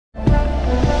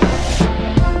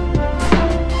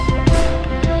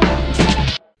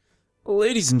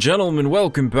Ladies and gentlemen,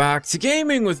 welcome back to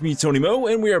Gaming with me, Tony Mo,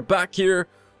 and we are back here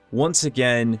once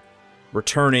again,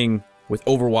 returning with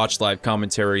Overwatch live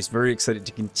commentaries. Very excited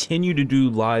to continue to do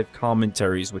live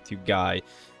commentaries with you, Guy.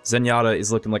 Zenyatta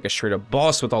is looking like a straight-up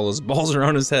boss with all those balls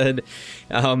around his head.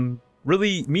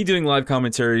 Really, me doing live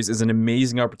commentaries is an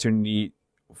amazing opportunity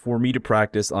for me to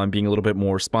practice on being a little bit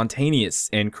more spontaneous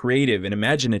and creative and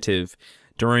imaginative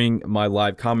during my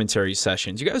live commentary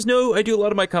sessions. You guys know I do a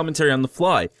lot of my commentary on the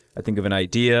fly. I think of an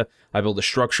idea, I build a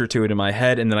structure to it in my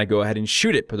head, and then I go ahead and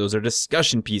shoot it, but those are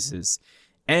discussion pieces.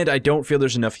 And I don't feel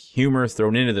there's enough humor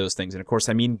thrown into those things, and of course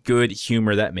I mean good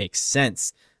humor that makes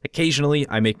sense. Occasionally,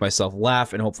 I make myself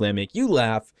laugh, and hopefully I make you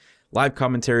laugh. Live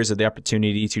commentaries are the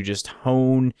opportunity to just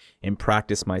hone and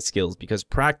practice my skills, because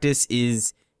practice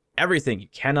is everything. You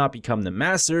cannot become the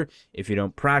master if you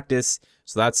don't practice.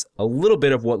 So that's a little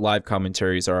bit of what live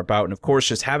commentaries are about. And of course,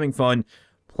 just having fun,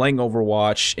 playing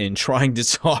Overwatch, and trying to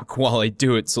talk while I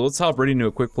do it. So let's hop right into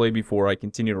a quick play before I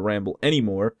continue to ramble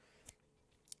anymore.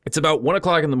 It's about 1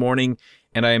 o'clock in the morning,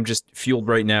 and I am just fueled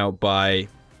right now by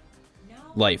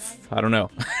life. I don't know.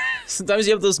 Sometimes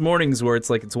you have those mornings where it's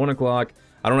like, it's 1 o'clock,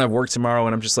 I don't have work tomorrow,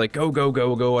 and I'm just like, go, go,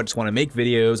 go, go. I just want to make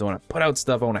videos, I want to put out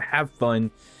stuff, I want to have fun.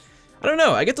 I don't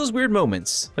know, I get those weird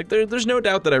moments. Like, there's no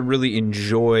doubt that I really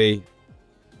enjoy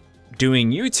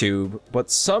doing YouTube, but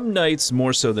some nights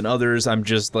more so than others, I'm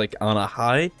just like on a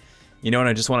high, you know, and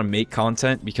I just want to make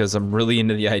content because I'm really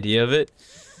into the idea of it.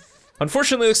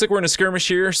 Unfortunately, it looks like we're in a skirmish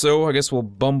here, so I guess we'll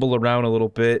bumble around a little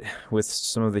bit with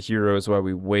some of the heroes while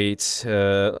we wait.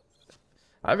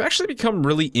 I've actually become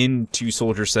really into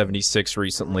Soldier 76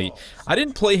 recently. I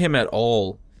didn't play him at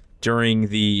all during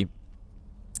the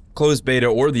closed beta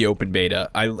or the open beta.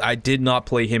 I did not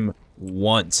play him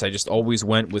once. I just always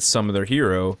went with some other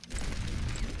hero.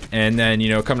 And then, you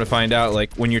know, come to find out,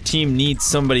 like, when your team needs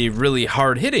somebody really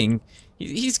hard-hitting,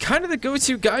 he's kind of the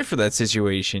go-to guy for that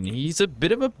situation. He's a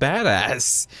bit of a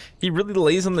badass. He really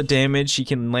lays on the damage. He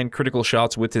can land critical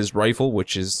shots with his rifle,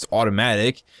 which is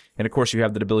automatic. And of course, you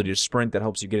have the ability to sprint that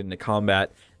helps you get into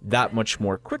combat that much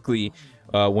more quickly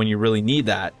when you really need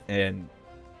that. And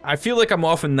I feel like I'm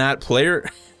often that player.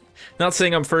 Not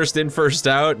saying I'm first in, first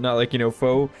out, not like, you know,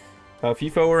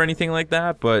 FIFO or anything like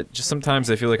that, but just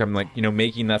sometimes I feel like I'm, like, you know,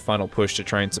 making that final push to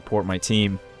try and support my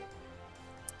team.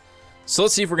 So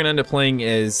let's see if we're going to end up playing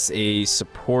as a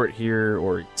support here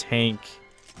or a tank.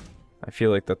 I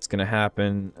feel like that's going to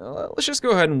happen. Let's just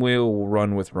go ahead and we'll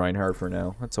run with Reinhardt for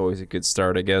now. That's always a good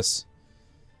start, I guess.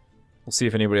 We'll see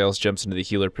if anybody else jumps into the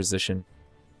healer position.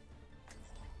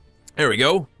 There we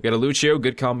go. We got a Lucio,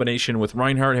 good combination with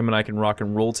Reinhardt. Him and I can rock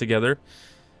and roll together.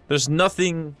 There's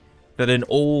nothing that an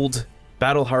old,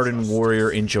 battle-hardened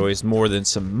warrior enjoys more than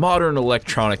some modern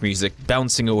electronic music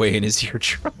bouncing away in his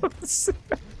eardrums.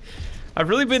 I've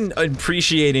really been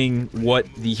appreciating what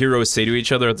the heroes say to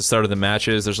each other at the start of the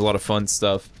matches. There's a lot of fun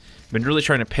stuff. I've been really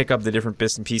trying to pick up the different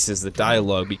bits and pieces of the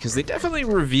dialogue, because they definitely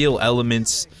reveal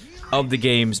elements of the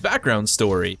game's background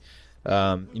story.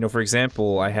 You know, for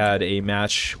example, I had a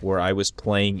match where I was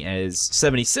playing as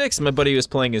 76, and my buddy was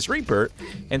playing as Reaper,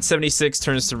 and 76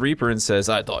 turns to Reaper and says,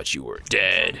 "I thought you were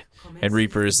dead." And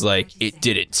Reaper's like, "It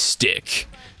didn't stick."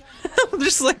 I'm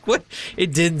just like, what?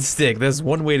 It didn't stick. That's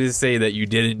one way to say that you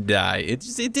didn't die. It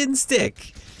didn't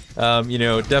stick. You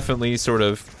know, definitely sort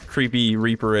of creepy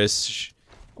Reaper-ish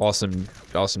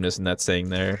awesomeness in that saying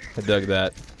there. I dug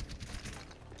that.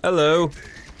 Hello.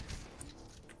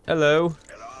 Hello.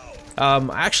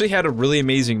 I actually had a really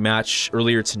amazing match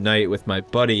earlier tonight with my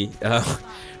buddy,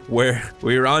 where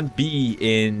we were on B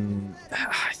in,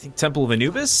 I think, Temple of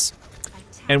Anubis,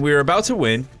 and we were about to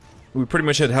win. We pretty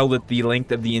much had held it the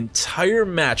length of the entire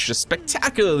match, just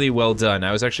spectacularly well done.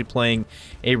 I was actually playing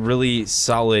a really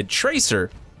solid Tracer.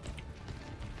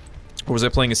 Or was I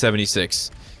playing a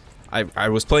 76? I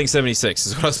was playing 76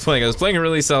 is what I was playing. I was playing a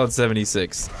really solid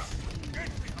 76.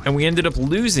 And we ended up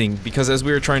losing because as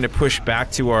we were trying to push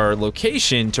back to our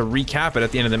location to recap it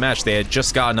at the end of the match, they had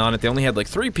just gotten on it. They only had like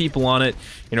 3 people on it.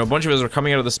 You know, a bunch of us were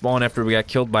coming out of the spawn after we got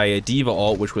killed by a D.Va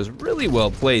ult, which was really well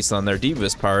placed on their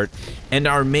D.Va's part. And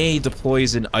our Mei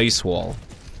deploys an ice wall.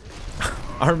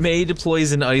 Our Mei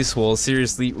deploys an ice wall,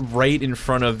 seriously, right in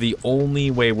front of the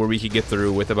only way where we could get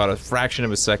through with about a fraction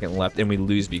of a second left, and we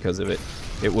lose because of it.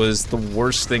 It was the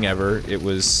worst thing ever. It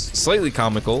was slightly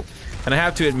comical. And I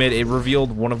have to admit, it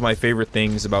revealed one of my favorite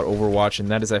things about Overwatch, and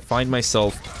that is I find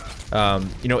myself,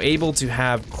 you know, able to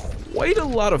have quite a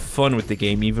lot of fun with the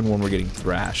game, even when we're getting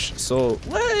thrashed. So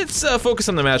let's focus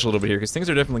on the match a little bit here, because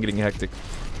things are definitely getting hectic.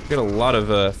 We've got a lot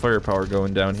of firepower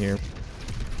going down here.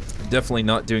 Definitely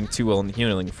not doing too well in the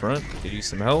healing front. Could use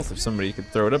some health if somebody could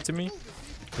throw it up to me.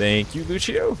 Thank you,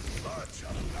 Lucio.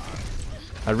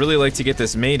 I'd really like to get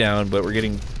this Mei down, but we're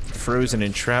getting frozen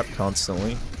and trapped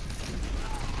constantly.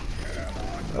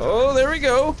 Oh, there we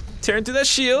go. Tearing through that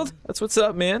shield. That's what's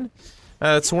up, man.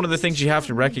 It's one of the things you have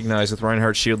to recognize with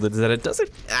Reinhardt's shield is that it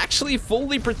doesn't actually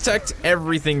fully protect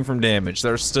everything from damage.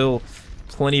 There are still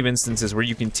plenty of instances where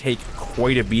you can take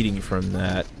quite a beating from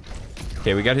that.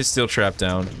 Okay, we got his steel trap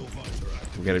down.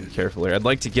 We gotta be careful here. I'd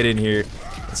like to get in here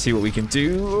and see what we can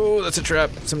do. Oh, that's a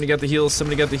trap. Somebody got the heals.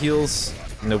 Somebody got the heals.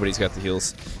 Nobody's got the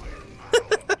heals.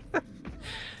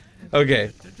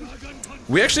 Okay.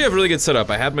 We actually have a really good setup.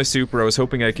 I had my super. I was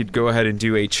hoping I could go ahead and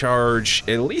do a charge,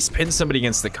 at least pin somebody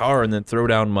against the car, and then throw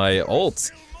down my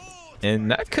ult.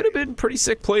 And that could have been pretty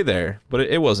sick play there, but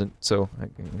it wasn't. So,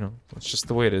 you know, that's just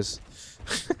the way it is.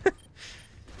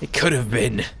 It could have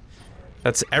been.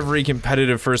 That's every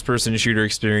competitive first-person shooter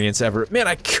experience ever. Man,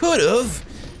 I could have.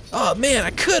 Oh man,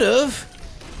 I could have.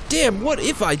 Damn, what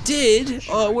if I did?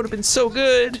 Oh, it would have been so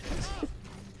good.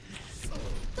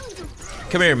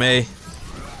 Come here, Mei.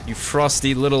 You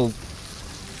frosty little...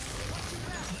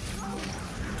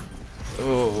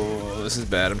 Oh, this is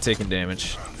bad. I'm taking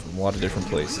damage from a lot of different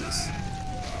places.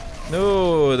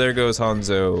 No, there goes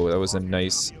Hanzo. That was a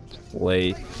nice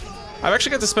play. I've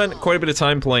actually got to spend quite a bit of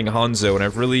time playing Hanzo, and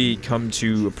I've really come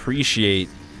to appreciate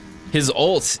his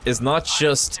ult is not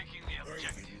just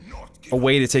a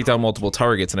way to take down multiple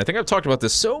targets. And I think I've talked about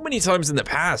this so many times in the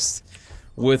past.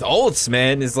 With ults,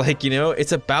 man, is like, you know,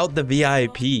 it's about the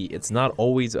VIP. It's not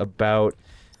always about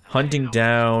hunting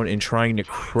down and trying to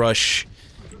crush,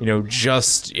 you know,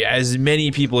 just as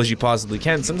many people as you possibly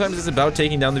can. Sometimes it's about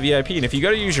taking down the VIP, and if you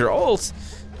gotta use your ult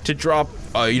to drop,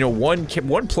 you know, one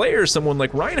player, someone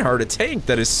like Reinhardt, a tank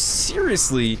that is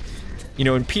seriously, you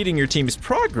know, impeding your team's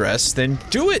progress, then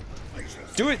do it.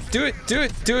 Do it, do it, do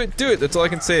it, do it, do it. That's all I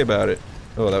can say about it.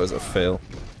 Oh, that was a fail.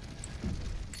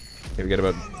 Okay, we got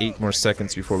about 8 more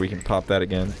seconds before we can pop that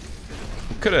again.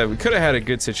 We could have had a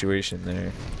good situation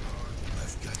there.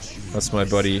 That's my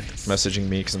buddy messaging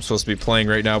me because I'm supposed to be playing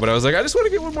right now, but I was like, I just want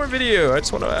to get one more video. I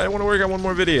want to work on one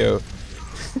more video.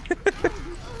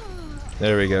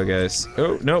 There we go, guys.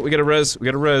 Oh no, we got a res. We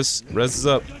got a res. Res is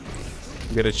up.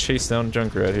 We got to chase down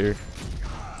Junkrat here.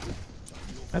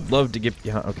 I'd love to get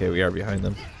behind. Okay, we are behind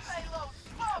them.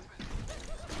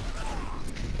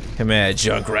 Come on,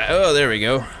 Junkrat. Oh, there we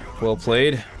go. Well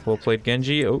played. Well played,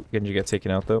 Genji. Oh, Genji got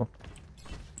taken out though.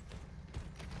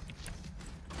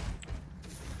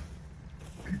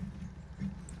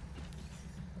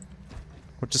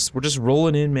 We're just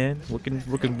rolling in, man.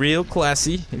 Looking real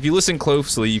classy. If you listen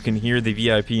closely, you can hear the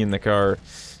VIP in the car,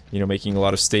 you know, making a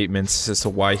lot of statements as to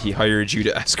why he hired you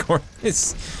to escort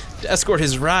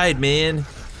his ride, man.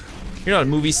 You're not a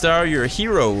movie star, you're a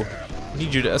hero. I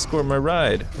need you to escort my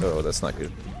ride. Oh, that's not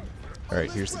good.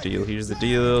 Alright, here's the deal, here's the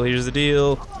deal, here's the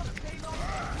deal.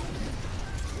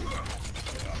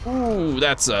 Ooh,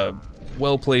 that's a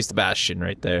well-placed Bastion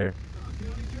right there.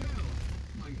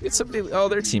 It's somebody. Oh,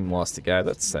 their team lost a guy.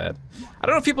 That's sad. I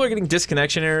don't know if people are getting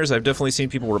disconnection errors. I've definitely seen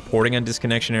people reporting on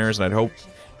disconnection errors, and I'd hope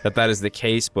that that is the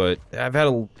case, but I've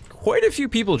had quite a few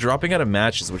people dropping out of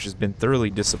matches, which has been thoroughly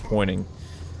disappointing.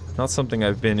 Not something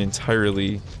I've been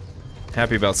entirely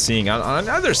happy about seeing on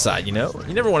either side, you know?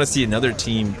 You never want to see another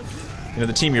team, you know,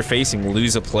 the team you're facing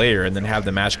lose a player and then have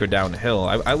the match go downhill.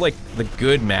 I like the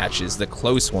good matches, the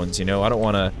close ones, you know? I don't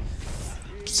want to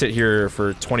sit here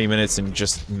for 20 minutes and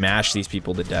just mash these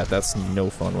people to death. That's no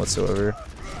fun whatsoever.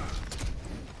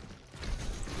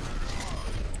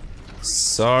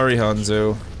 Sorry,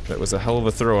 Hanzo. That was a hell of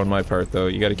a throw on my part, though.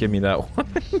 You gotta give me that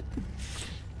one.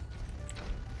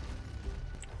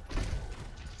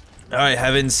 Alright,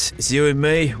 Heavens. It's you and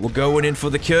me. We're going in for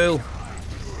the kill.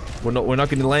 We're not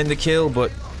gonna land the kill,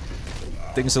 but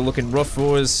things are looking rough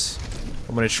for us.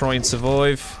 I'm gonna try and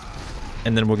survive,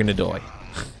 and then we're gonna die.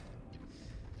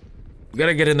 We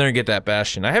gotta get in there and get that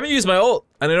Bastion. I haven't used my ult,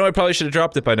 and I know I probably should have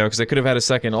dropped it by now, because I could have had a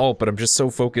second ult, but I'm just so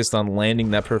focused on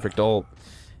landing that perfect ult.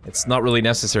 It's not really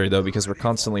necessary, though, because we're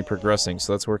constantly progressing,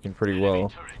 so that's working pretty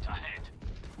well.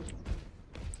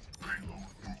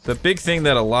 The big thing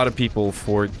that a lot of people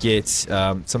forget,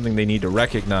 something they need to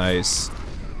recognize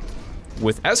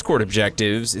with escort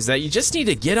objectives, is that you just need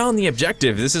to get on the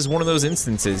objective. This is one of those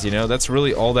instances, you know? That's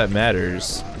really all that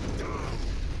matters.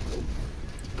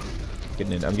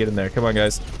 Getting in. I'm getting there. Come on,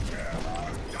 guys.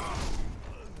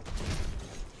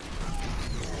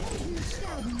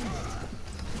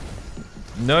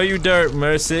 No, you don't,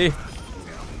 Mercy.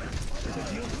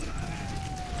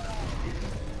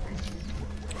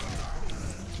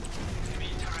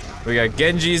 We got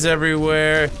Genjis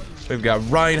everywhere. We've got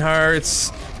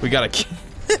Reinhardts. We got a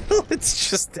kill. It's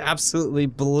just absolutely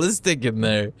ballistic in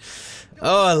there.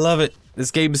 Oh, I love it. This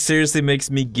game seriously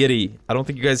makes me giddy. I don't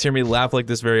think you guys hear me laugh like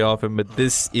this very often, but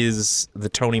this is the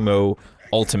Tony Mo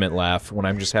ultimate laugh when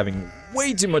I'm just having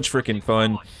way too much freaking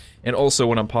fun, and also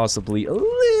when I'm possibly a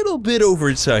little bit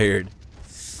overtired.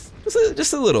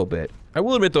 Just a little bit. I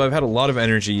will admit though, I've had a lot of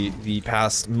energy the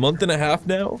past month and a half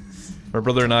now. My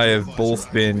brother and I have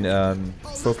both been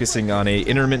focusing on a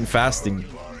intermittent fasting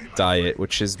diet,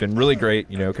 which has been really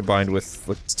great, you know, combined with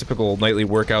the typical nightly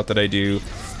workout that I do.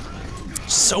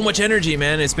 So much energy,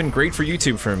 man. It's been great for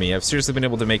YouTube for me. I've seriously been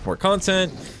able to make more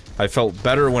content. I felt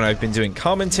better when I've been doing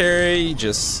commentary,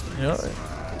 just,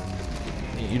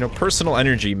 you know, personal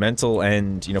energy, mental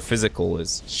and, you know, physical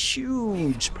is a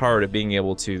huge part of being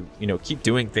able to, you know, keep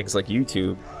doing things like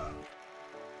YouTube.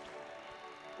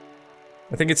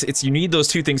 I think it's you need those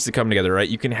two things to come together, right?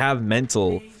 You can have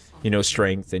mental, you know,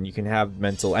 strength and you can have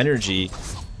mental energy,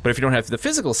 but if you don't have the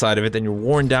physical side of it, then you're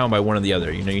worn down by one or the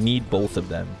other. You know, you need both of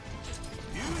them.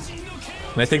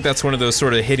 And I think that's one of those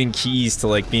sort of hidden keys to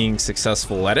like being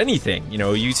successful at anything, you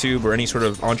know, YouTube or any sort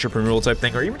of entrepreneurial type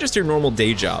thing, or even just your normal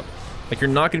day job. Like, you're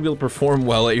not going to be able to perform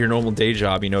well at your normal day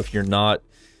job, you know, if you're not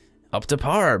up to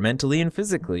par mentally and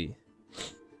physically.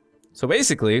 So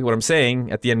basically, what I'm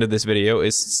saying at the end of this video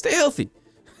is stay healthy.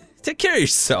 Take care of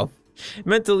yourself,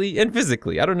 mentally and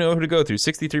physically. I don't know who to go through.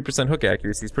 63% hook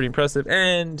accuracy is pretty impressive,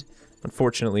 and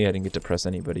unfortunately, I didn't get to press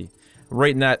anybody.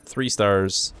 Right in that 3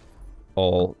 stars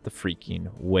all the freaking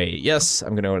way. Yes,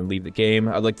 I'm going to go and leave the game.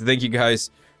 I'd like to thank you guys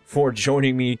for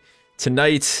joining me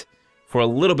tonight for a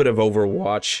little bit of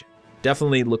Overwatch.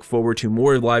 Definitely look forward to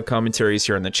more live commentaries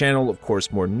here on the channel. Of course,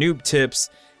 more noob tips,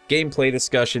 gameplay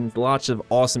discussions, lots of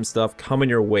awesome stuff coming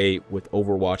your way with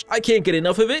Overwatch. I can't get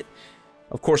enough of it.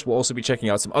 Of course, we'll also be checking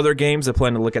out some other games. I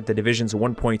plan to look at the Divisions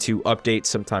 1.2 update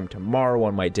sometime tomorrow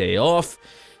on my day off.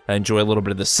 I enjoy a little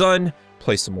bit of the sun,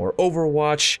 play some more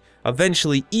Overwatch,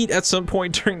 eventually eat at some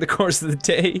point during the course of the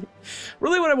day.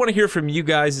 Really what I want to hear from you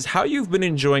guys is how you've been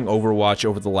enjoying Overwatch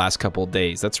over the last couple of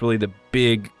days. That's really the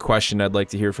big question I'd like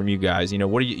to hear from you guys. You know,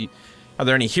 what are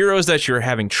there any heroes that you're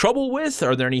having trouble with?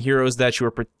 Are there any heroes that you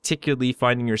are particularly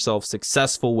finding yourself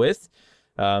successful with?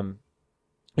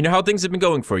 You know, how things have been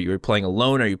going for you. Are you playing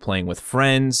alone? Are you playing with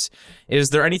friends?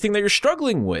 Is there anything that you're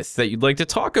struggling with that you'd like to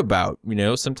talk about? You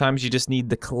know, sometimes you just need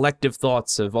the collective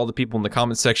thoughts of all the people in the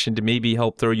comment section to maybe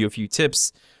help throw you a few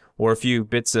tips or a few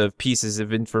bits of pieces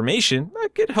of information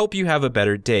that could help you have a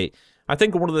better day. I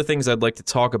think one of the things I'd like to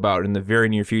talk about in the very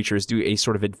near future is do a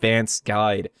sort of advanced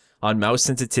guide on mouse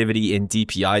sensitivity and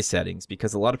DPI settings,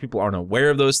 because a lot of people aren't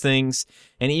aware of those things,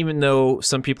 and even though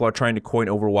some people are trying to coin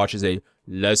Overwatch as a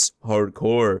less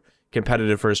hardcore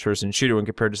competitive first-person shooter when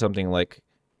compared to something like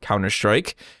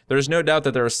Counter-Strike, there's no doubt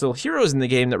that there are still heroes in the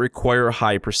game that require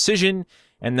high precision,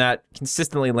 and that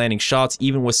consistently landing shots,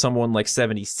 even with someone like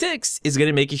 76, is going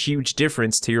to make a huge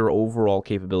difference to your overall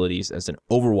capabilities as an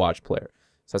Overwatch player.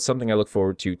 So that's something I look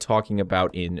forward to talking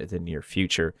about in the near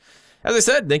future. As I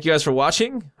said, thank you guys for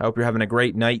watching. I hope you're having a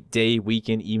great night, day,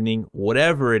 weekend, evening,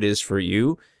 whatever it is for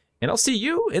you. And I'll see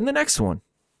you in the next one.